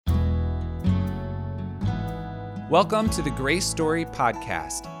Welcome to the Grace Story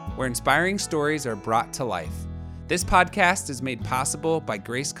Podcast, where inspiring stories are brought to life. This podcast is made possible by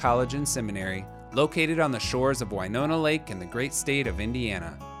Grace College and Seminary, located on the shores of Winona Lake in the great state of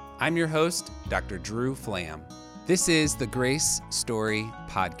Indiana. I'm your host, Dr. Drew Flam. This is the Grace Story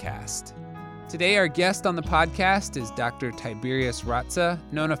Podcast. Today, our guest on the podcast is Dr. Tiberius Ratza,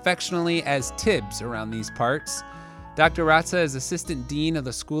 known affectionately as Tibbs around these parts. Dr. Ratza is Assistant Dean of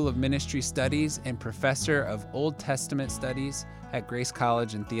the School of Ministry Studies and Professor of Old Testament Studies at Grace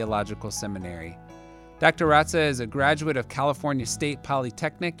College and Theological Seminary. Dr. Ratza is a graduate of California State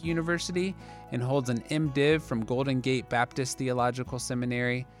Polytechnic University and holds an MDiv from Golden Gate Baptist Theological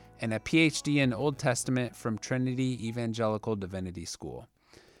Seminary and a PhD in Old Testament from Trinity Evangelical Divinity School.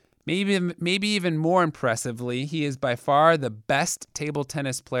 Maybe even more impressively, he is by far the best table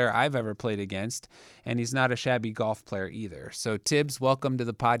tennis player I've ever played against, and he's not a shabby golf player either. So, Tibbs, welcome to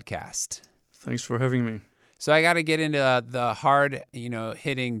the podcast. Thanks for having me. So I got to get into the hard,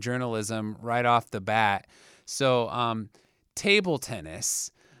 hitting journalism right off the bat. So, table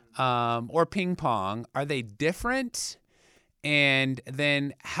tennis or ping pong, are they different? And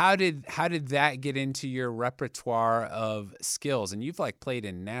then how did that get into your repertoire of skills? And you've played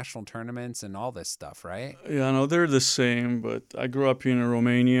in national tournaments and all this stuff, right? Yeah, no, they're the same, but I grew up in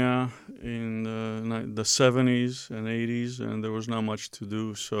Romania in the 70s and 80s, and there was not much to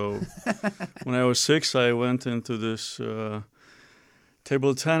do. So when I was 6, I went into this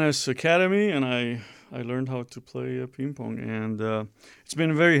table tennis academy, and I learned how to play ping pong. And it's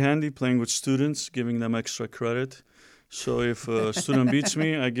been very handy playing with students, giving them extra credit. So if a student beats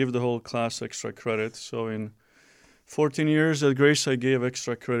me, I give the whole class extra credit. So in 14 years at Grace, I gave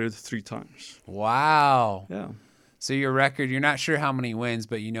extra credit 3 times. Wow. Yeah. So your record, you're not sure how many wins,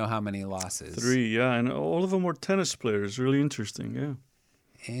 but you know how many losses. 3, yeah. And all of them were tennis players. Really interesting,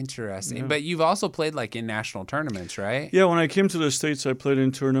 yeah. Interesting. Yeah. But you've also played in national tournaments, right? Yeah, when I came to the States, I played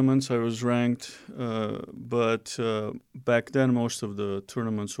in tournaments. I was ranked. But back then, most of the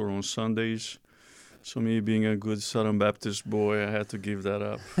tournaments were on Sundays. So me being a good Southern Baptist boy, I had to give that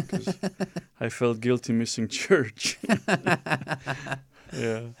up because I felt guilty missing church.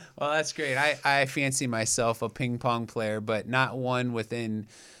 Yeah. Well, that's great. I fancy myself a ping pong player, but not one within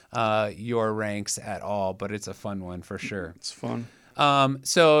your ranks at all. But it's a fun one for sure. It's fun.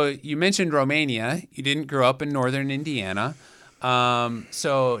 So you mentioned Romania. You didn't grow up in northern Indiana.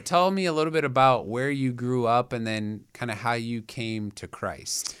 So tell me a little bit about where you grew up and then kind of how you came to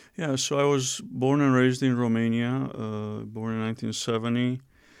Christ. Yeah, so I was born and raised in Romania, born in 1970.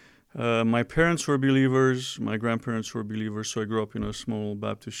 My parents were believers. My grandparents were believers, so I grew up in a small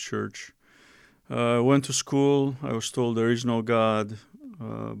Baptist church. Went to school. I was told there is no God.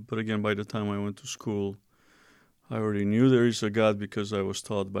 But again, by the time I went to school, I already knew there is a God because I was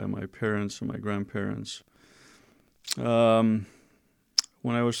taught by my parents and my grandparents. When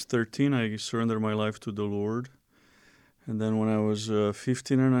I was 13, I surrendered my life to the Lord. And then when I was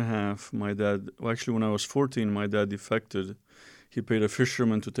 15 and a half, when I was 14, my dad defected. He paid a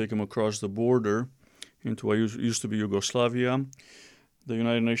fisherman to take him across the border into what used to be Yugoslavia. The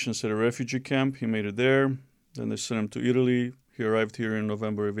United Nations had a refugee camp. He made it there. Then they sent him to Italy. He arrived here in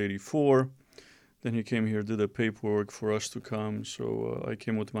November of 84. Then he came here, did the paperwork for us to come. So I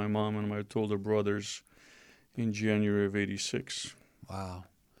came with my mom and my older brothers in January of 86. Wow.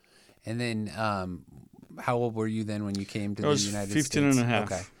 And then how old were you then when you came to the United States? I was 15 and a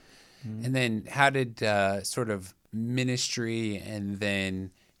half. Okay. Mm-hmm. And then how did sort of ministry and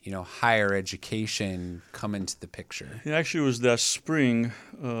then, higher education come into the picture? It actually was that spring.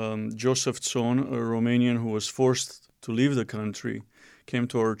 Joseph Tson, a Romanian who was forced to leave the country, came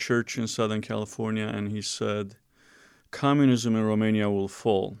to our church in Southern California, and he said, communism in Romania will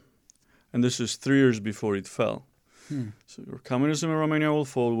fall. And this is 3 years before it fell. So communism in Romania will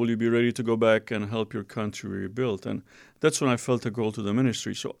fall. Will you be ready to go back and help your country rebuild? And that's when I felt a call to the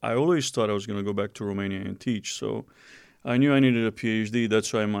ministry. So I always thought I was going to go back to Romania and teach. So I knew I needed a PhD.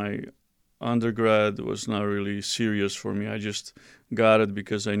 That's why my undergrad was not really serious for me. I just got it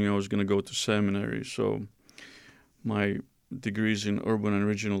because I knew I was going to go to seminary. So my degrees in urban and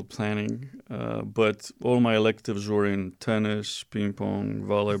regional planning, but all my electives were in tennis, ping pong,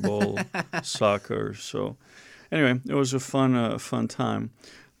 volleyball, soccer. So anyway, it was a fun time.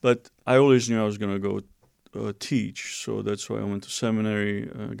 But I always knew I was going to go teach, so that's why I went to seminary,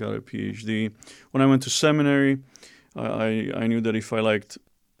 got a PhD. When I went to seminary, I knew that if I liked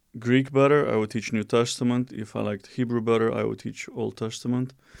Greek better, I would teach New Testament. If I liked Hebrew better, I would teach Old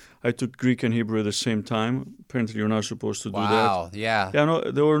Testament. I took Greek and Hebrew at the same time. Apparently, you're not supposed to do that. Wow, yeah. Yeah, no,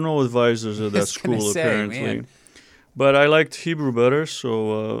 there were no advisors at that school, apparently. Man. But I liked Hebrew better,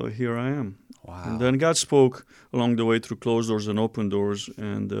 so here I am. Wow. And then God spoke along the way through closed doors and open doors,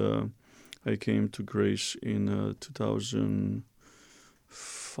 and I came to Grace in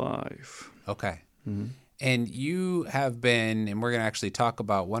 2005. Okay. Mm-hmm. And you have been, and we're going to actually talk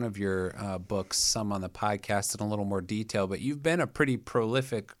about one of your books, some on the podcast in a little more detail, but you've been a pretty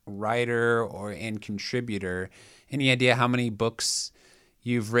prolific writer and contributor. Any idea how many books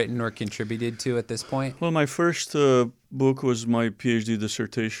you've written or contributed to at this point? Well, my first book was my PhD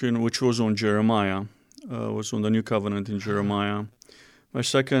dissertation, which was on Jeremiah. Was on the New Covenant in Jeremiah. My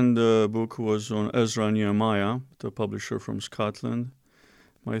second book was on Ezra and Nehemiah, the publisher from Scotland.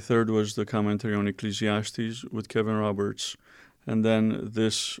 My third was the commentary on Ecclesiastes with Kevin Roberts, and then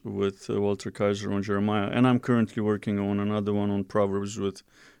this with Walter Kaiser on Jeremiah. And I'm currently working on another one on Proverbs with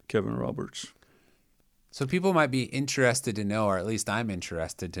Kevin Roberts. So people might be interested to know, or at least I'm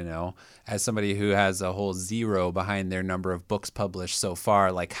interested to know, as somebody who has a whole 0 behind their number of books published so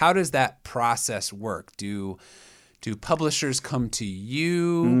far, like how does that process work? Do publishers come to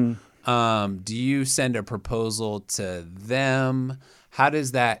you? Do you send a proposal to them? How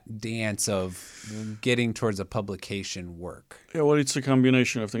does that dance of getting towards a publication work? Yeah, well, it's a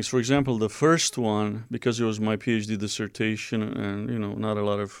combination of things. For example, the first one, because it was my PhD dissertation and, not a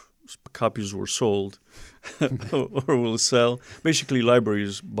lot of copies were sold or will sell. Basically,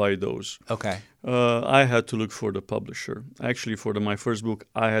 libraries buy those. Okay. I had to look for the publisher. Actually, for my first book,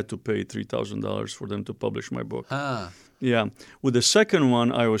 I had to pay $3,000 for them to publish my book. Yeah. With the second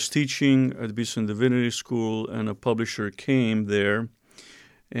one, I was teaching at Beeson Divinity School, and a publisher came there,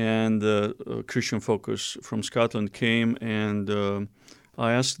 and Christian Focus from Scotland came, and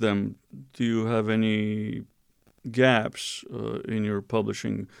I asked them, do you have any gaps in your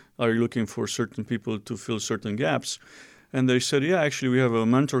publishing? Are you looking for certain people to fill certain gaps? And they said, yeah, actually, we have a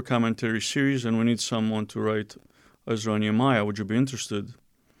mentor commentary series, and we need someone to write Ezra and Nehemiah. Would you be interested?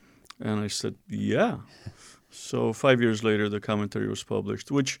 And I said, yeah. So 5 years later, the commentary was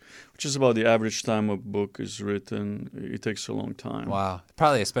published, which is about the average time a book is written. It takes a long time. Wow.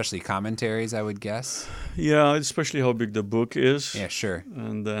 Probably especially commentaries, I would guess. Yeah, especially how big the book is. Yeah, sure.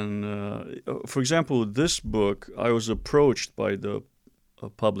 And then, for example, this book, I was approached by the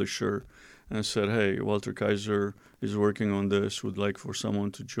publisher and said, hey, Walter Kaiser is working on this, would like for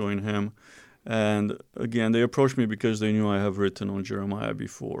someone to join him. And again, they approached me because they knew I have written on Jeremiah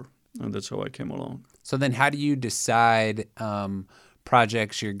before. And that's how I came along. So then how do you decide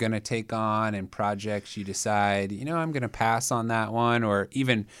projects you're going to take on and projects you decide, I'm going to pass on that one? Or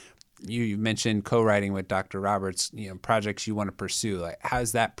even you mentioned co-writing with Dr. Roberts, projects you want to pursue. Like,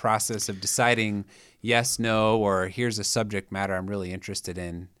 how's that process of deciding yes, no, or here's a subject matter I'm really interested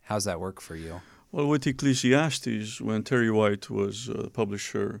in? How's that work for you? Well, with Ecclesiastes, when Terry White was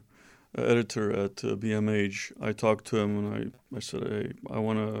publisher, editor at BMH, I talked to him and I said, hey, I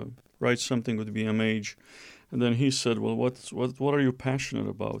want to write something with BMH. And then he said, well, what are you passionate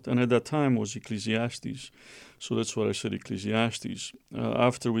about? And at that time was Ecclesiastes. So that's what I said, Ecclesiastes.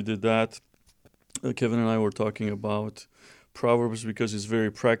 After we did that, Kevin and I were talking about Proverbs because it's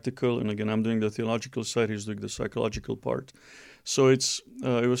very practical. And again, I'm doing the theological side, he's doing the psychological part. So it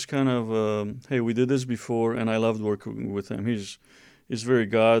was kind of, hey, we did this before, and I loved working with him. He's very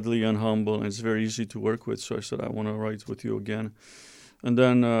godly and humble, and it's very easy to work with. So I said, I want to write with you again. And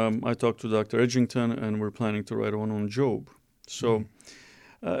then I talked to Dr. Edgington, and we're planning to write one on Job. So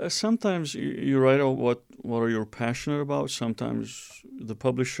sometimes you write out what are you passionate about. Sometimes the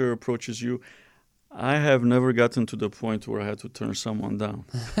publisher approaches you. I have never gotten to the point where I had to turn someone down.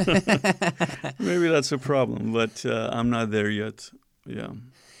 Maybe that's a problem, but I'm not there yet. Yeah.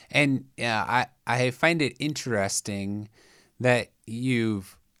 And I find it interesting that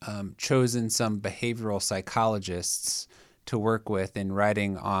you've chosen some behavioral psychologists to work with in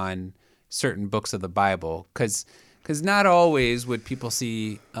writing on certain books of the Bible, because not always would people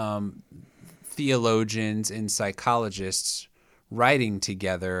see theologians and psychologists writing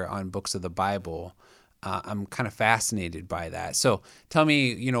together on books of the Bible. I'm kind of fascinated by that. So tell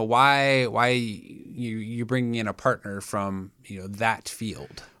me, why you bringing in a partner from that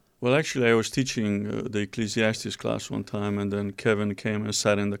field? Well, actually, I was teaching the Ecclesiastes class one time, and then Kevin came and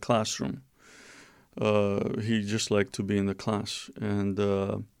sat in the classroom. He just liked to be in the class. And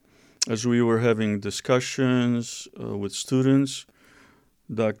as we were having discussions with students,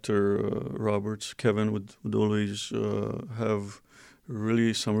 Dr. Roberts, Kevin would always have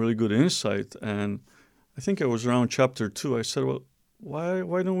some really good insight. And I think I was around chapter 2. I said, well,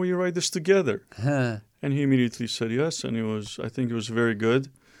 why don't we write this together? And he immediately said yes, and I think it was very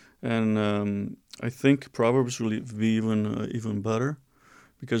good. And I think Proverbs will be even better,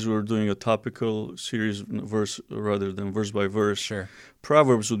 because we're doing a topical series verse rather than verse by verse. Sure.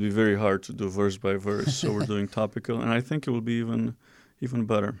 Proverbs would be very hard to do verse by verse, so we're doing topical, and I think it will be even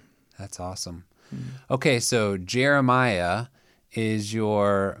better. That's awesome. Okay, so Jeremiah is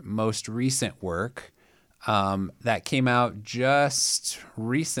your most recent work that came out just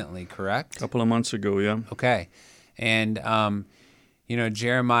recently, correct? A couple of months ago, yeah. Okay. And,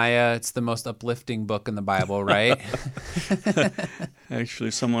 Jeremiah, it's the most uplifting book in the Bible, right?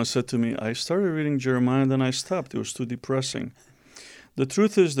 Actually, someone said to me, I started reading Jeremiah and then I stopped. It was too depressing. The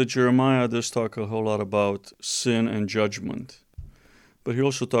truth is that Jeremiah does talk a whole lot about sin and judgment. But he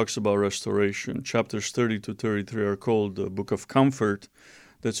also talks about restoration. Chapters 30 to 33 are called the Book of Comfort.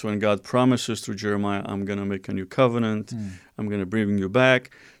 That's when God promises through Jeremiah, I'm going to make a new covenant. I'm going to bring you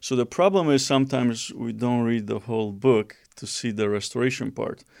back. So the problem is sometimes we don't read the whole book to see the restoration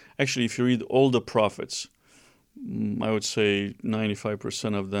part. Actually, if you read all the prophets, I would say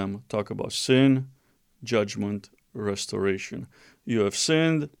 95% of them talk about sin, judgment, restoration. You have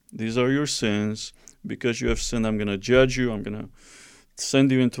sinned. These are your sins. Because you have sinned, I'm going to judge you. I'm going to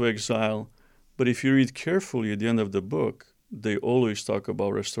send you into exile. But if you read carefully at the end of the book, they always talk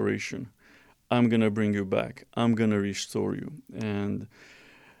about restoration. I'm going to bring you back. I'm going to restore you. And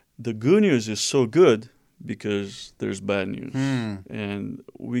the good news is so good because there's bad news. And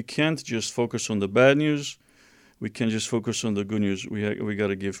we can't just focus on the bad news. We can't just focus on the good news. We got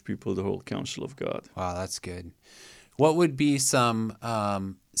to give people the whole counsel of God. Wow, that's good. What would be some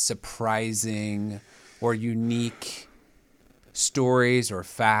surprising or unique stories or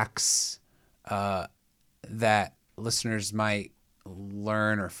facts that listeners might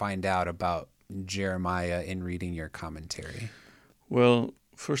learn or find out about Jeremiah in reading your commentary? Well,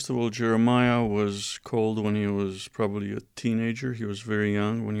 first of all, Jeremiah was called when he was probably a teenager. He was very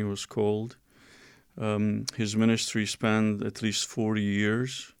young when he was called. His ministry spanned at least 40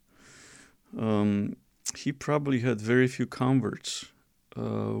 years. He probably had very few converts,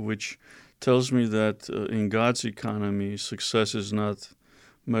 which tells me that in God's economy, success is not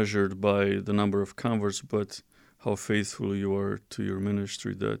measured by the number of converts, but how faithful you are to your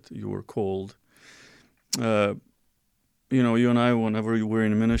ministry that you were called. You and I, whenever we're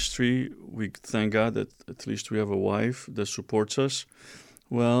in ministry, we thank God that at least we have a wife that supports us.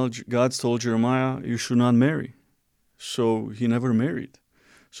 Well, God told Jeremiah, you should not marry. So he never married.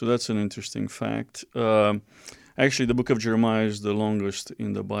 So that's an interesting fact. Actually, the book of Jeremiah is the longest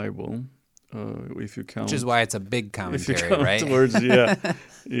in the Bible, if you count. Which is why it's a big commentary, if you count right? Words, yeah,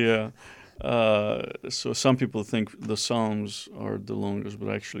 yeah. So some people think the Psalms are the longest, but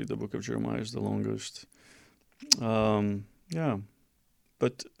actually the book of Jeremiah is the longest.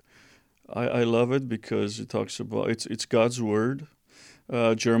 But I love it because it talks about it's God's word.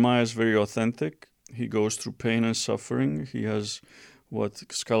 Jeremiah is very authentic. He goes through pain and suffering. He has what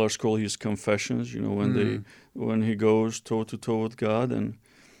scholars call his confessions. When he goes toe to toe with God, and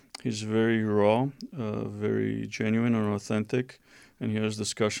he's very raw, very genuine and authentic. And he has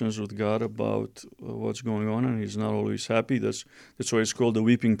discussions with God about what's going on, and he's not always happy. That's why he's called the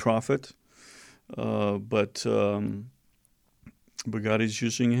weeping prophet. But God is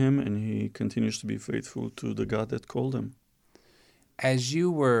using him, and he continues to be faithful to the God that called him. As you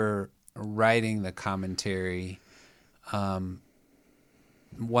were writing the commentary, one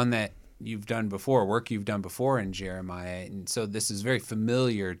that you've done before, work you've done before in Jeremiah, and so this is very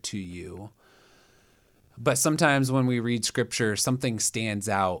familiar to you. But sometimes when we read scripture, something stands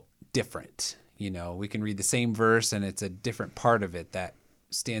out different. We can read the same verse and it's a different part of it that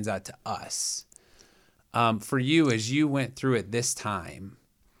stands out to us. For you, as you went through it this time,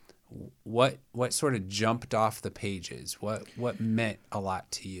 what sort of jumped off the pages? What meant a lot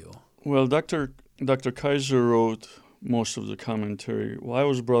to you? Well, Dr. Kaiser wrote most of the commentary. Well, I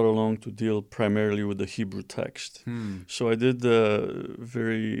was brought along to deal primarily with the Hebrew text. So I did the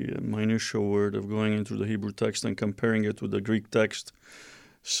very minutiae work of going into the Hebrew text and comparing it with the Greek text.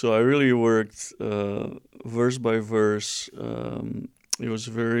 So I really worked verse by verse. It was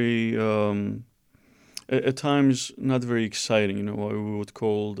very, at times, not very exciting, what we would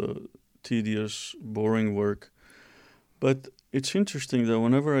call the tedious, boring work. But it's interesting that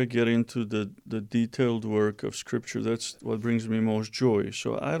whenever I get into the detailed work of Scripture, that's what brings me most joy.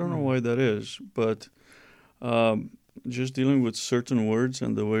 So I don't know why that is, but just dealing with certain words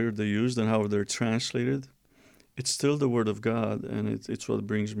and the way they're used and how they're translated, it's still the Word of God, and it's what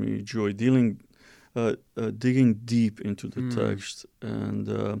brings me joy. Digging deep into the text. And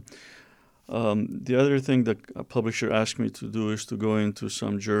the other thing that a publisher asked me to do is to go into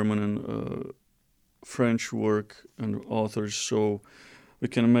some German and French work and authors, so we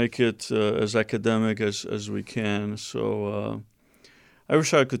can make it as academic as we can. So I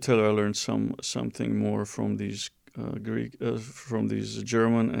wish I could tell you I learned something more from these from these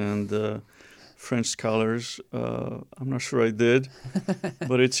German and French scholars. I'm not sure I did,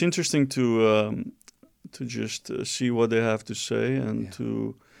 but it's interesting to just see what they have to say and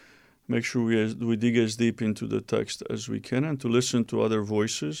to make sure we dig as deep into the text as we can and to listen to other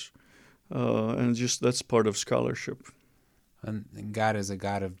voices. And just that's part of scholarship. And God is a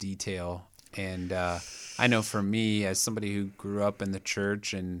God of detail. And I know for me, as somebody who grew up in the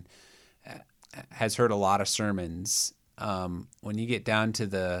church and has heard a lot of sermons, when you get down to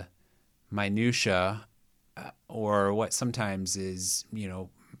the minutia or what sometimes is,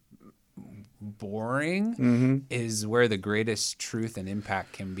 boring, is where the greatest truth and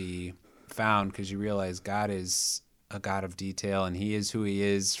impact can be found, because you realize God is a God of detail and he is who he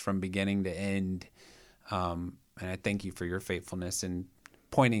is from beginning to end. And I thank you for your faithfulness in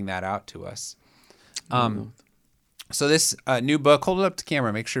pointing that out to us. So this new book, hold it up to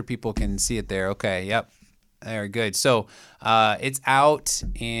camera, make sure people can see it there. Okay. Yep. Very good. So it's out,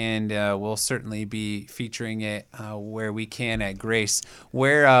 and we'll certainly be featuring it where we can at Grace.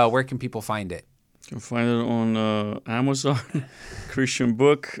 Where can people find it? You can find it on Amazon,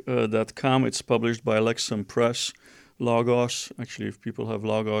 ChristianBook.com. It's published by Lexham Press, Logos. Actually, if people have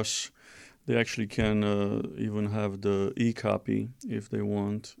Logos, they actually can even have the e-copy if they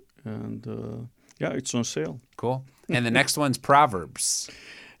want. And it's on sale. Cool. And the next one's Proverbs.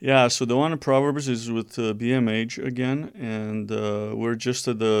 Yeah, so the one in Proverbs is with BMH again, and we're just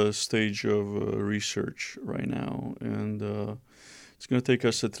at the stage of research right now, and it's going to take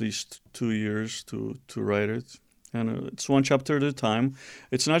us at least 2 years to write it, and it's one chapter at a time.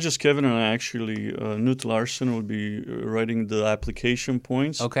 It's not just Kevin and I, actually. Knut Larsen will be writing the application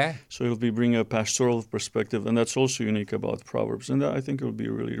points. Okay. So he'll be bringing a pastoral perspective, and that's also unique about Proverbs, and I think it'll be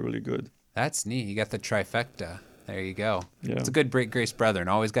really, really good. That's neat. You got the trifecta. There you go. Yeah. It's a good break, Grace Brethren.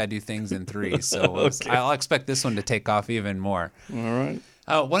 Always got to do things in threes. So Okay. I'll expect this one to take off even more. All right.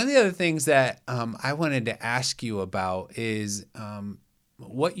 One of the other things that I wanted to ask you about is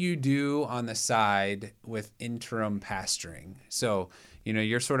what you do on the side with interim pastoring. So,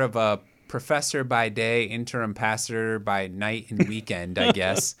 you're sort of a professor by day, interim pastor by night and weekend, I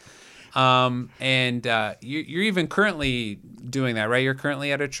guess. And you're even currently doing that, right? You're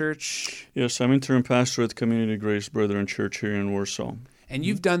currently at a church? Yes, I'm interim pastor at Community Grace Brethren Church here in Warsaw. And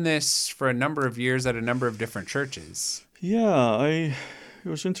you've done this for a number of years at a number of different churches. Yeah, it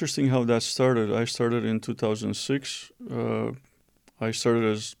was interesting how that started. I started in 2006. I started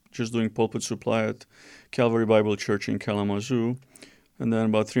as just doing pulpit supply at Calvary Bible Church in Kalamazoo. And then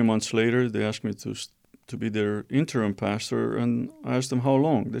about 3 months later, they asked me to be their interim pastor. And I asked them how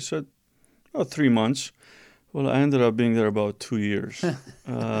long. They said, 3 months. Well, I ended up being there about 2 years.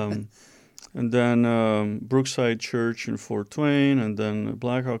 And then Brookside Church in Fort Wayne, and then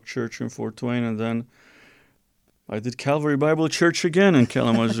Blackhawk Church in Fort Wayne, and then I did Calvary Bible Church again in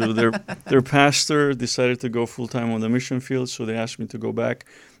Kalamazoo. Their pastor decided to go full-time on the mission field, so they asked me to go back.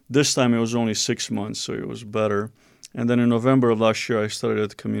 This time it was only 6 months, so it was better. And then in November of last year, I started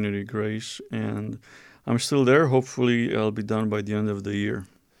at Community Grace, and I'm still there. Hopefully, I'll be done by the end of the year.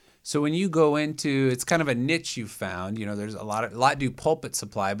 So when you go into, it's kind of a niche you found. There's a lot do pulpit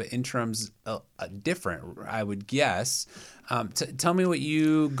supply, but interim's different, I would guess. Tell me what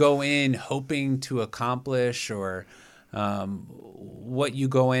you go in hoping to accomplish, or what you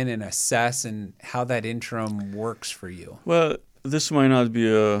go in and assess, and how that interim works for you. Well, this might not be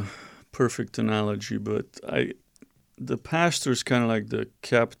a perfect analogy, but the pastor is kind of like the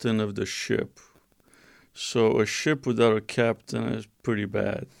captain of the ship. So a ship without a captain is pretty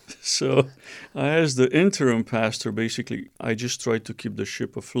bad. So as the interim pastor, basically, I just try to keep the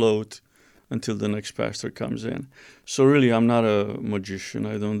ship afloat until the next pastor comes in. So really, I'm not a magician.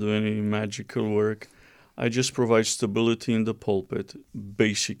 I don't do any magical work. I just provide stability in the pulpit.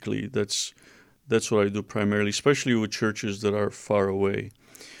 Basically, that's what I do primarily, especially with churches that are far away.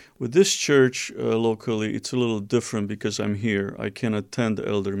 With this church locally, it's a little different because I'm here. I can attend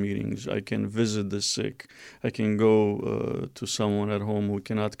elder meetings. I can visit the sick. I can go to someone at home who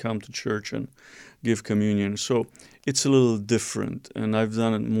cannot come to church and give communion. So it's a little different, and I've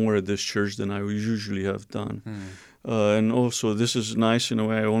done it more at this church than I usually have done. And also, this is nice in a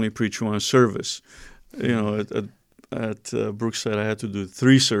way. I only preach one service. At Brookside, I had to do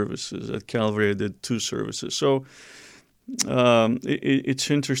 3 services. At Calvary, I did 2 services. So it's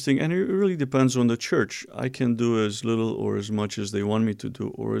interesting, and it really depends on the church. I can do as little or as much as they want me to do,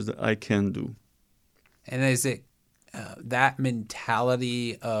 or as I can do. And is it that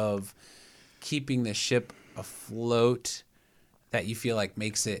mentality of keeping the ship afloat that you feel like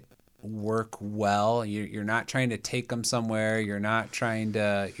makes it work well. You're not trying to take them somewhere. You're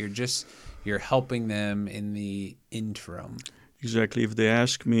helping them in the interim. Exactly. If they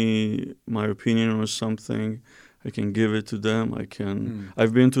ask me my opinion on something, I can give it to them.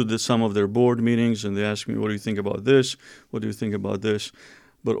 I've been to some of their board meetings, and they ask me, what do you think about this? What do you think about this?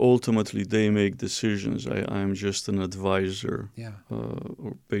 But ultimately, they make decisions. I'm just an advisor,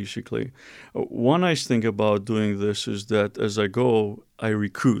 basically. One nice thing about doing this is that as I go, I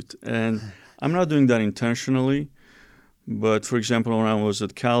recruit. And I'm not doing that intentionally. But, for example, when I was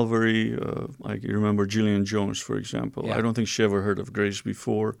at Calvary, I remember Jillian Jones, for example. Yeah. I don't think she ever heard of Grace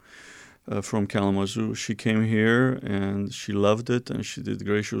before. From Kalamazoo. She came here and she loved it, and she did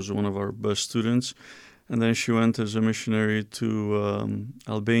great. She was one of our best students. And then she went as a missionary to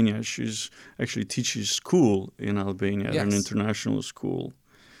Albania. She's actually teaches school in Albania, at an international school.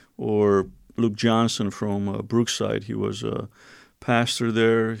 Or Luke Johnson from Brookside. He was a pastor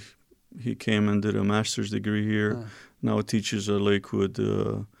there. He came and did a master's degree here. Now teaches at Lakewood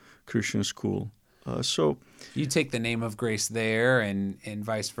Christian School. So you take the name of Grace there and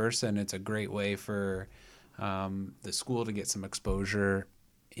vice versa, and it's a great way for the school to get some exposure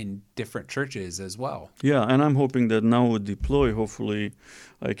in different churches as well. Yeah, and I'm hoping that now with Deploy, hopefully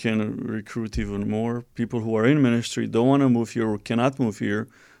I can recruit even more people who are in ministry, don't want to move here or cannot move here,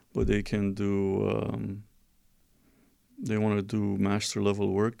 but they can do, they want to do master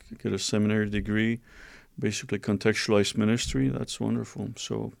level work, get a seminary degree, basically contextualized ministry. That's wonderful.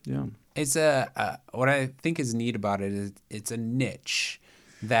 So, yeah. It's what I think is neat about it is it's a niche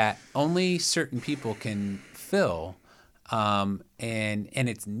that only certain people can fill, and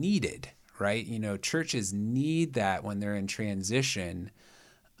it's needed, right? You know, churches need that when they're in transition,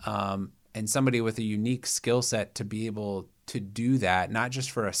 and somebody with a unique skill set to be able to do that, not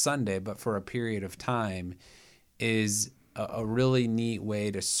just for a Sunday, but for a period of time, is a really neat way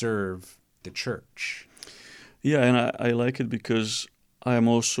to serve the church. Yeah, and I like it because I am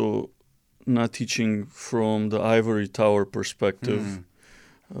also not teaching from the ivory tower perspective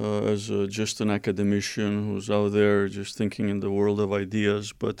as just an academician who's out there just thinking in the world of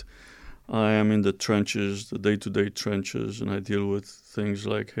ideas, but I am in the trenches, the day-to-day trenches, and I deal with things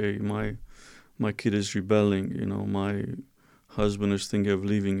like, hey, my kid is rebelling, you know, my husband is thinking of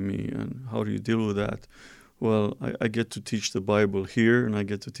leaving me, and how do you deal with that? Well, I get to teach the Bible here, and I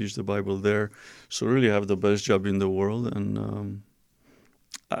get to teach the Bible there, so really I have the best job in the world, and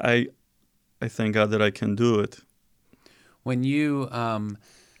I thank God that I can do it. When you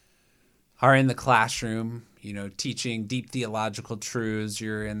are in the classroom, you know, teaching deep theological truths,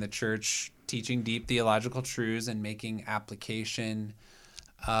 you're in the church teaching deep theological truths and making application.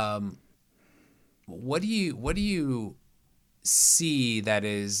 What do you see that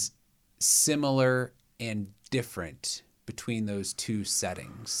is similar and different between those two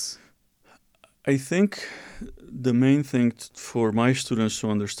settings? I think the main thing for my students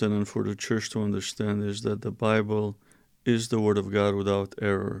to understand and for the church to understand is that the Bible is the Word of God without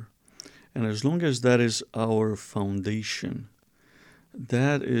error. And as long as that is our foundation,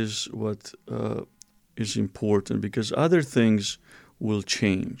 that is what is important, because other things will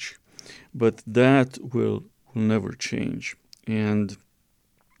change, but that will never change. And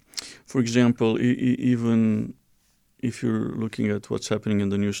for example, even if you're looking at what's happening in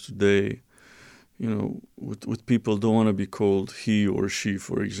the news today, you know, with people don't want to be called he or she,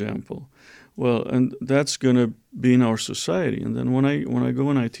 for example. Well, and that's going to be in our society. And then when I go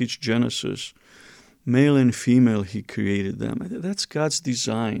and I teach Genesis, male and female, he created them. That's God's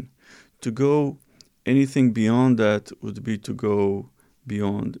design. To go anything beyond that would be to go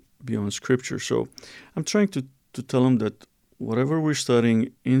beyond Scripture. So I'm trying to tell them that whatever we're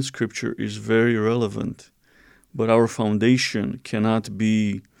studying in Scripture is very relevant, but our foundation cannot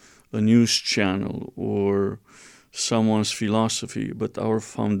be a news channel or someone's philosophy, but our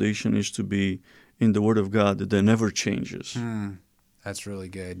foundation is to be in the Word of God that never changes. That's really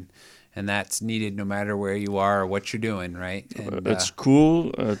good. And that's needed no matter where you are or what you're doing, right? And, at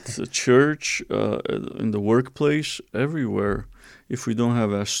school, at the church, in the workplace, everywhere. If we don't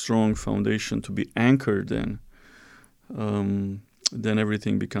have a strong foundation to be anchored in, then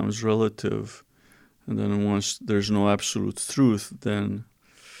everything becomes relative. And then once there's no absolute truth, then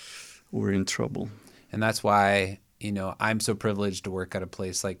we're in trouble. And that's why, you know, I'm so privileged to work at a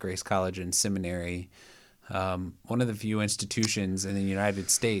place like Grace College and Seminary, one of the few institutions in the United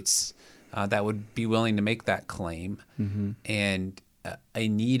States that would be willing to make that claim, and a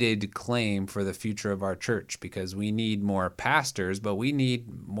needed claim for the future of our church, because we need more pastors, but we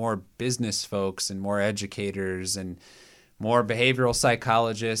need more business folks and more educators and more behavioral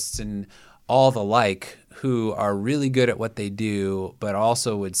psychologists and all the like who are really good at what they do, but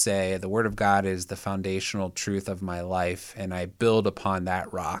also would say the Word of God is the foundational truth of my life, and I build upon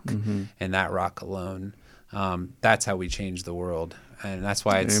that rock and that rock alone. That's how we change the world. And that's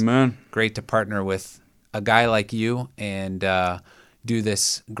why it's great to partner with a guy like you and do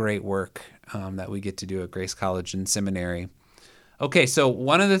this great work that we get to do at Grace College and Seminary. Okay, so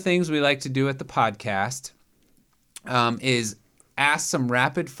one of the things we like to do at the podcast is ask some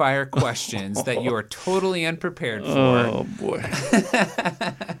rapid fire questions that you are totally unprepared for. Oh, boy.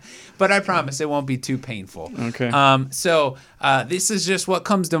 But I promise it won't be too painful. Okay. So this is just what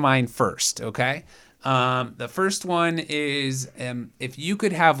comes to mind first, okay? The first one is if you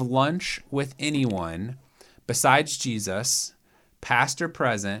could have lunch with anyone besides Jesus, past or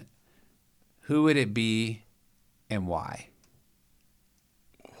present, who would it be and why?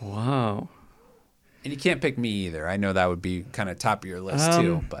 Wow. And you can't pick me either. I know that would be kind of top of your list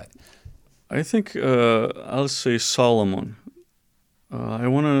too. But I think I'll say Solomon. I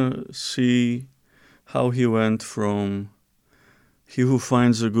want to see how he went from he who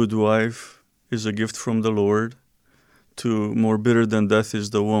finds a good wife is a gift from the Lord to more bitter than death is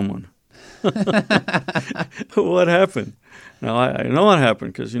the woman. What happened? Now, I know what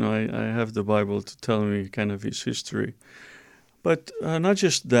happened because, I have the Bible to tell me kind of his history. But not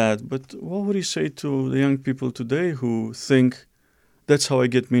just that, but what would he say to the young people today who think that's how I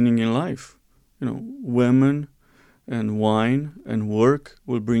get meaning in life? Women and wine and work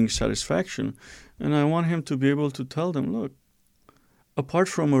will bring satisfaction. And I want him to be able to tell them, look, apart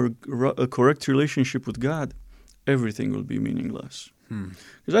from a correct relationship with God, everything will be meaningless.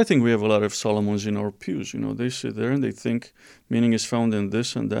 Because I think we have a lot of Solomons in our pews. They sit there and they think meaning is found in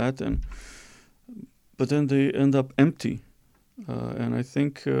this and that, but then they end up empty. And I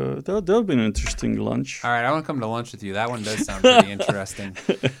think that'll be an interesting lunch. All right, I want to come to lunch with you. That one does sound pretty interesting.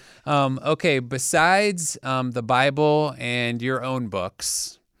 Okay, besides the Bible and your own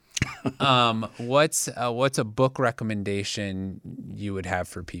books, what's a book recommendation you would have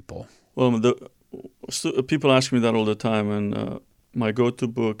for people? Well, people ask me that all the time, and my go-to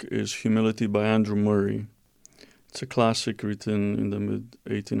book is Humility by Andrew Murray. It's a classic written in the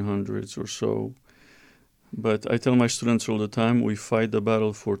mid-1800s or so. But I tell my students all the time, we fight the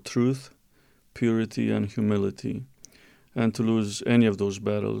battle for truth, purity, and humility. And to lose any of those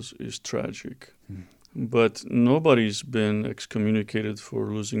battles is tragic. But nobody's been excommunicated for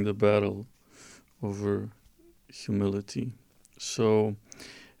losing the battle over humility. So,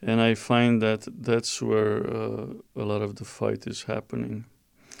 and I find that that's where a lot of the fight is happening.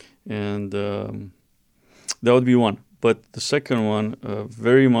 And that would be one. But the second one,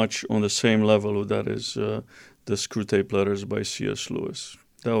 very much on the same level, that is the Screwtape Letters by C.S. Lewis.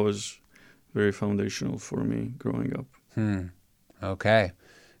 That was very foundational for me growing up. Okay.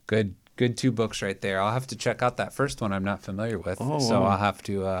 Good 2 books right there. I'll have to check out that first one I'm not familiar with. So wow. I'll have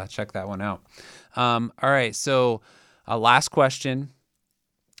to check that one out. All right. So last question.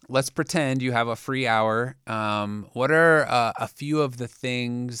 Let's pretend you have a free hour. What are a few of the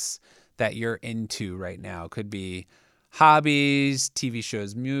things that you're into right now? Could be hobbies, TV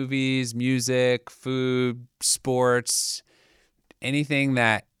shows, movies, music, food, sports, anything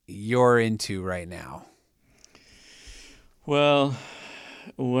that you're into right now. Well,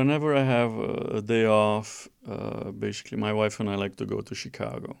 whenever I have a day off, basically my wife and I like to go to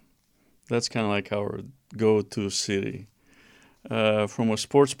Chicago. That's kind of like our go-to city. From a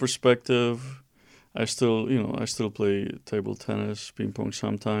sports perspective, I still play table tennis, ping pong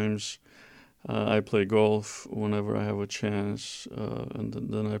sometimes. I play golf whenever I have a chance, and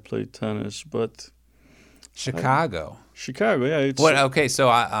then I play tennis. But Chicago, yeah. It's okay, so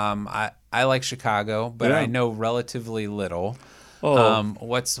I like Chicago, but I know relatively little.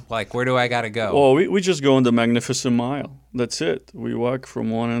 What's like? Where do I gotta go? Oh, we just go on the Magnificent Mile. That's it. We walk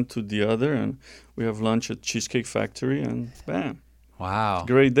from one end to the other, and we have lunch at Cheesecake Factory, and bam. Wow.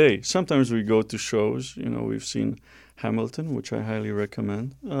 Great day. Sometimes we go to shows. We've seen Hamilton, which I highly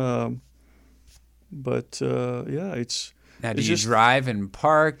recommend. But it's... Now, do you drive and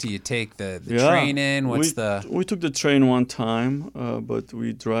park? Do you take the train in? We took the train one time, but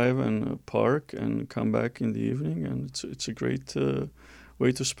we drive and park and come back in the evening, and it's a great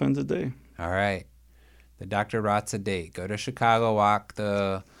way to spend the day. All right. The Dr. Ratza date. Go to Chicago, walk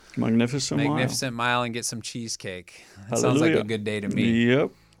the Magnificent Mile and get some cheesecake. That sounds like a good day to me.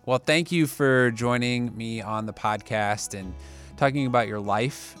 Yep. Well, thank you for joining me on the podcast and talking about your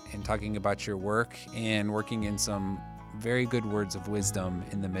life and talking about your work and working in some very good words of wisdom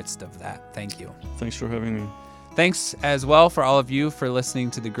in the midst of that. Thank you. Thanks for having me. Thanks as well for all of you for listening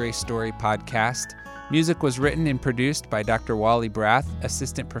to the Grace Story podcast. Music was written and produced by Dr. Wally Brath,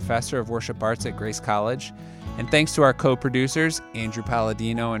 Assistant Professor of Worship Arts at Grace College. And thanks to our co-producers, Andrew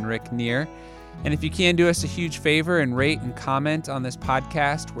Palladino and Rick Neer. And if you can do us a huge favor and rate and comment on this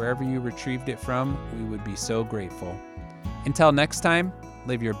podcast wherever you retrieved it from, we would be so grateful. Until next time,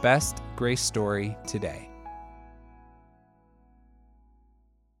 live your best grace story today.